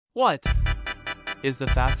What is the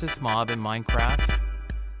fastest mob in Minecraft?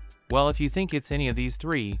 Well, if you think it's any of these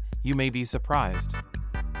three, you may be surprised.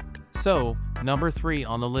 So, number 3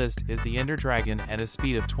 on the list is the Ender Dragon at a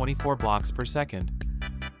speed of 24 blocks per second.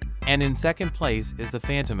 And in second place is the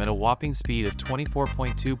Phantom at a whopping speed of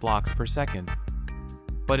 24.2 blocks per second.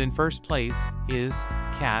 But in first place is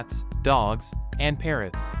cats, dogs, and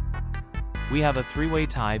parrots. We have a three-way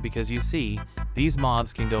tie because you see, these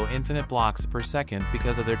mobs can go infinite blocks per second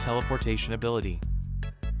because of their teleportation ability.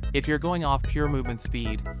 If you're going off pure movement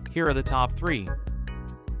speed, here are the top 3.